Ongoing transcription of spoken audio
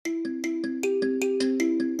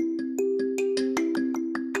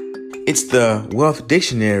It's the Wealth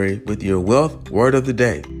Dictionary with your wealth word of the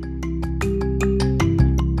day.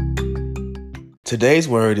 Today's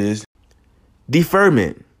word is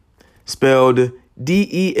deferment, spelled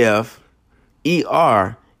D-E-F-E-R-M-E-N-T,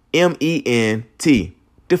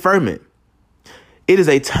 deferment. It is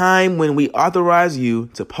a time when we authorize you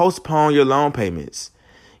to postpone your loan payments.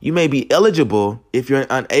 You may be eligible if you're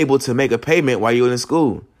unable to make a payment while you're in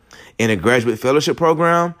school, in a graduate fellowship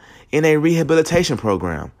program, in a rehabilitation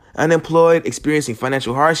program, unemployed, experiencing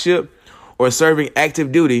financial hardship, or serving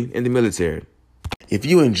active duty in the military. If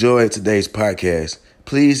you enjoyed today's podcast,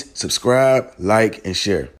 please subscribe, like, and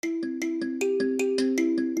share.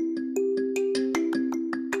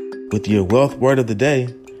 With your wealth word of the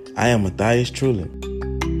day, I am Matthias Trulin.